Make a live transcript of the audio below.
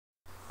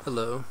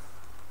Hello.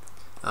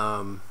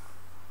 Um,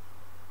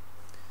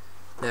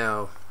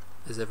 Now,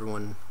 as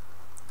everyone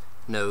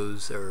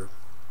knows, or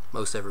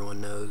most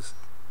everyone knows,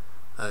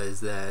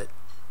 is that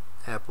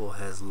Apple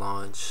has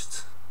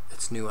launched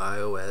its new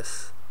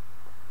iOS.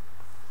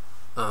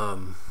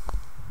 And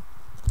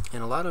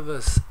a lot of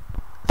us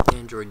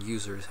Android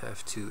users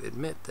have to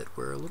admit that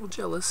we're a little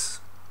jealous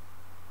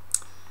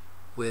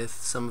with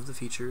some of the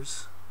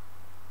features.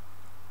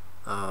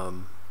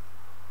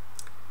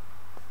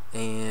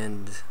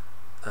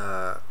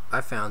 I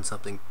found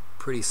something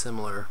pretty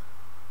similar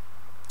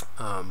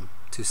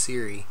to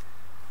Siri,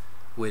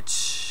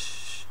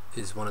 which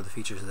is one of the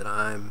features that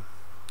I'm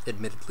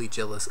admittedly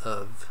jealous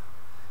of.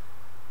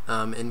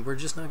 And we're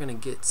just not going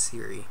to get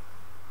Siri,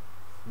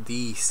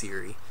 the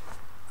Siri.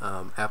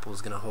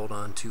 Apple's going to hold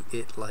on to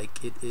it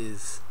like it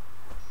is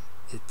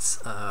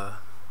its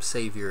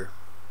savior.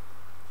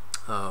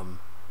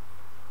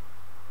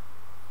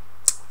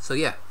 So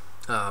yeah,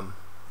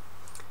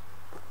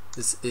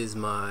 this is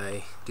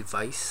my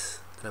device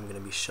that I'm going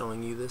to be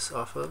showing you this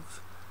off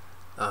of.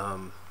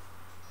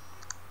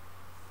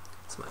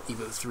 It's my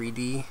Evo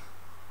 3D,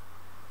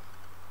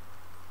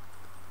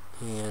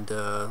 and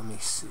let me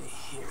see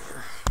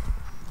here.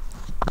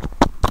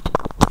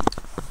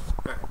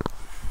 Alright,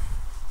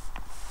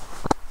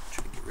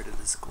 try to get rid of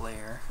this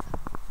glare.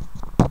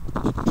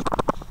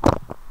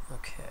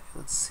 Okay,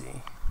 let's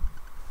see.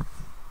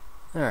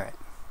 Alright,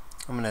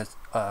 I'm going to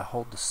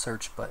hold the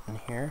search button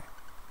here.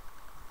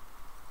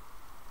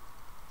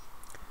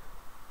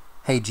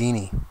 Hey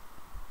Genie.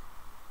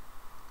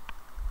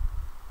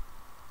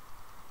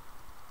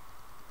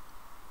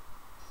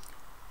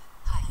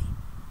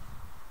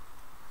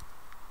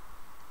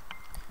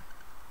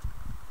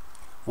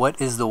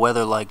 What is the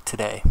weather like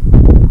today?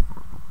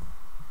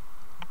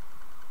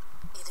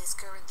 It is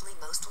currently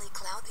mostly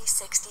cloudy,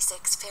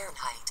 66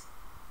 Fahrenheit.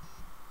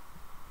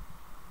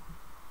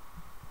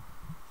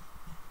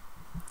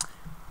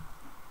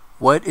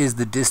 What is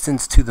the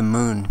distance to the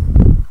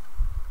moon?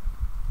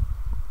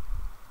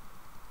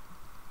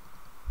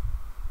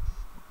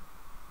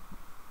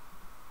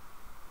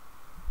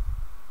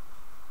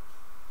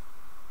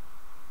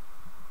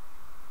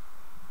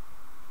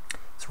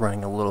 It's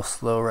running a little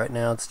slow right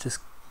now. It's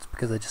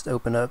because I just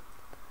opened up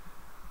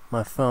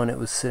my phone. It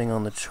was sitting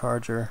on the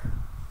charger.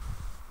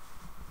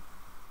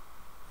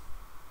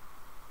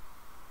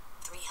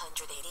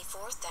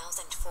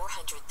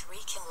 384,403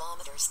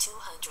 kilometers,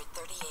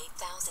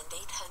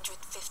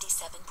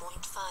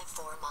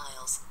 238,857.54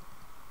 miles.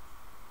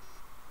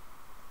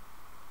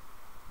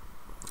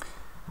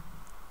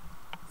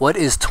 What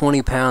is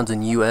 20 pounds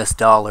in US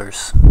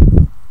dollars?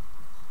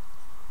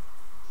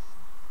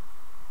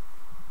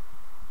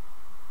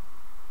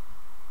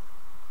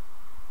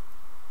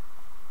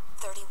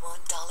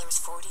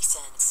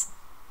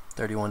 $31.40.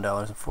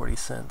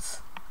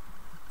 $31.40.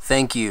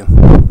 Thank you.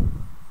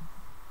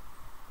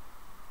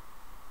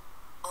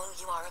 Oh,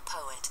 you are a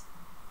poet.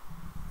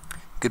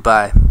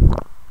 Goodbye.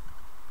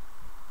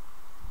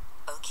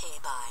 Okay,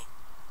 bye.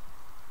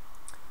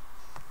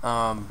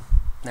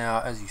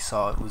 Now, as you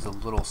saw, it was a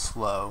little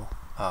slow.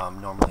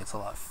 Normally it's a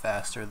lot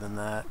faster than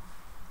that.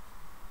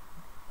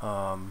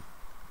 I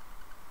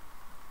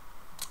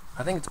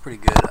think it's pretty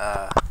good.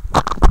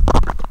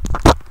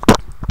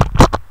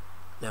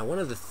 Now, one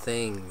of the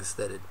things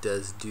that it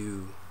does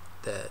do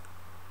that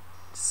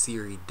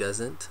Siri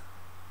doesn't,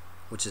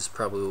 which is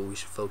probably what we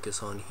should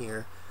focus on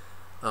here,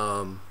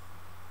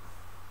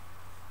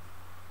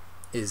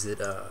 is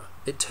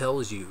it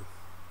tells you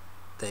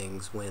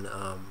things when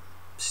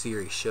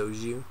Siri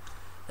shows you.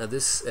 Now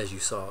this, as you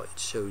saw, it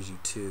shows you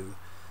too.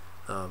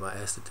 I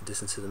asked it the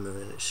distance to the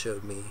moon, and it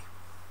showed me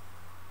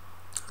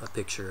a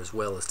picture as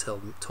well as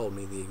told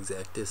me the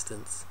exact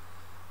distance.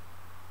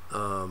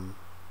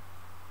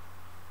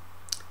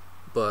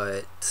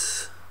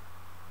 But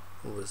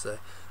what was that?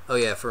 Oh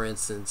yeah, for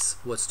instance,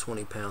 what's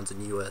 20 pounds in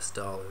US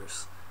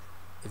dollars?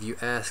 If you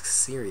ask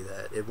Siri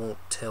that, it won't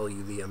tell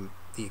you the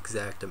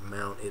exact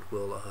amount. It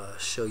will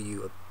show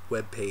you a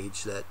web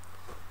page that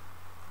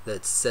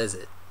says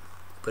it,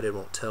 but it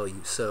won't tell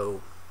you. So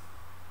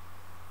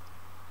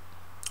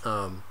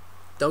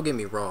don't get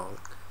me wrong,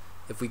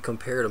 if we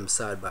compared them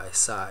side by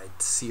side,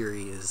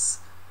 Siri is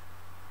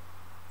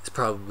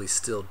probably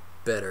still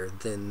better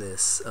than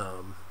this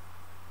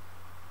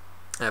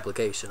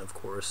application. Of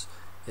course,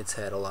 it's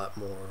had a lot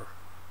more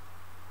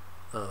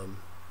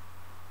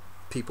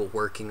people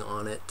working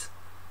on it,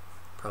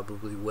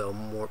 probably well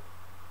more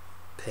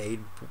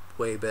paid,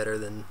 way better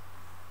than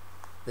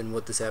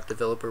what this app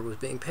developer was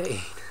being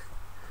paid.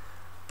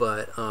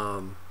 But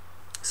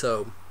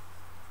so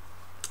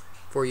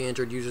for you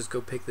Android users, go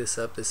pick this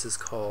up. This is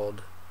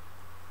called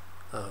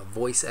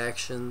Voice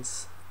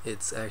Actions.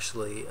 It's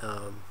actually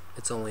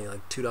it's only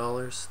like $2,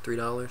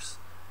 $3,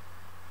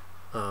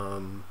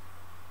 and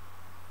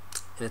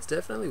it's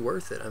definitely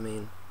worth it. I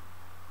mean,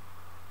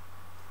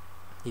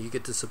 you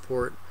get to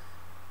support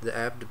the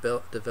app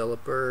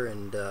developer,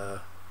 and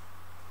there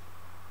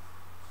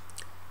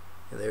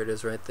it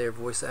is right there,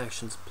 Voice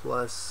Actions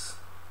Plus.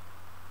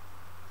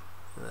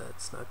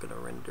 That's not going to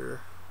render.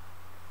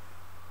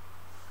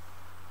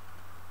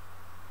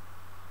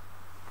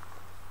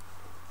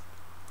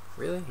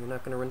 Really? You're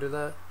not going to render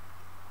that?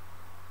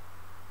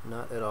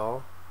 Not at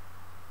all?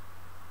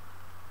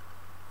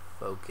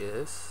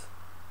 Focus.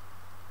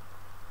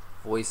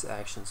 Voice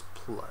actions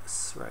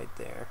plus right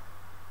there.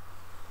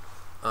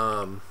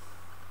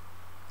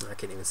 I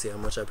can't even see how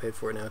much I paid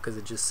for it now because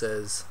it just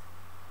says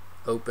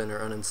open or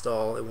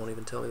uninstall. It won't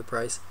even tell me the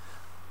price.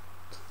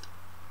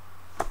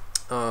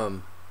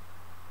 There's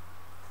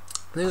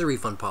a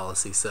refund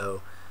policy,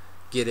 so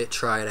get it,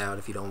 try it out.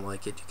 If you don't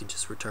like it, you can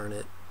just return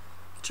it,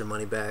 get your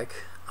money back.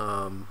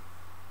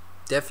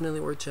 Definitely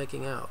worth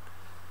checking out.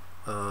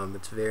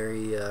 It's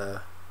very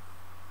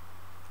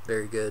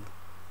very good.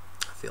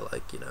 I feel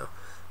like, you know,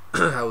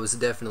 I was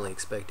definitely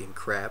expecting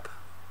crap.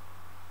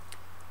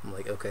 I'm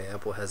like, okay,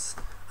 Apple has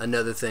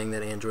another thing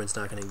that Android's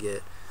not going to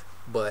get,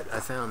 but I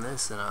found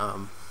this and I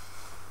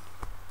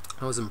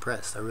was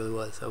impressed. I really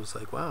was. I was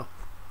like, wow,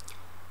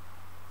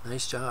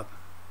 nice job,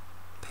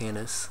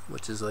 Panis,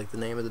 which is like the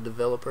name of the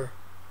developer.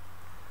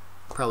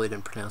 Probably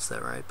didn't pronounce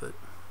that right, but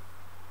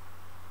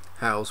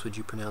how else would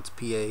you pronounce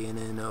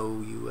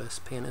P-A-N-N-O-U-S,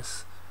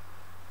 Panis?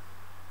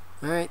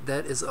 Alright,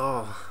 that is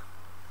all.